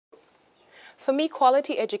For me,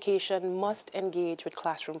 quality education must engage with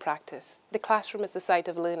classroom practice. The classroom is the site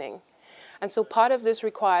of learning. And so part of this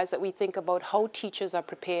requires that we think about how teachers are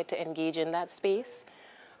prepared to engage in that space.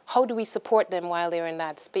 How do we support them while they're in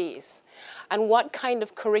that space? And what kind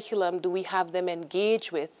of curriculum do we have them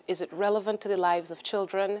engage with? Is it relevant to the lives of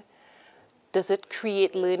children? Does it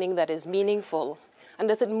create learning that is meaningful? And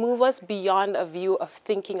does it move us beyond a view of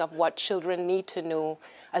thinking of what children need to know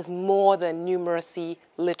as more than numeracy,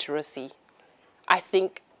 literacy? I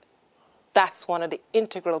think that's one of the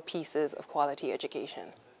integral pieces of quality education.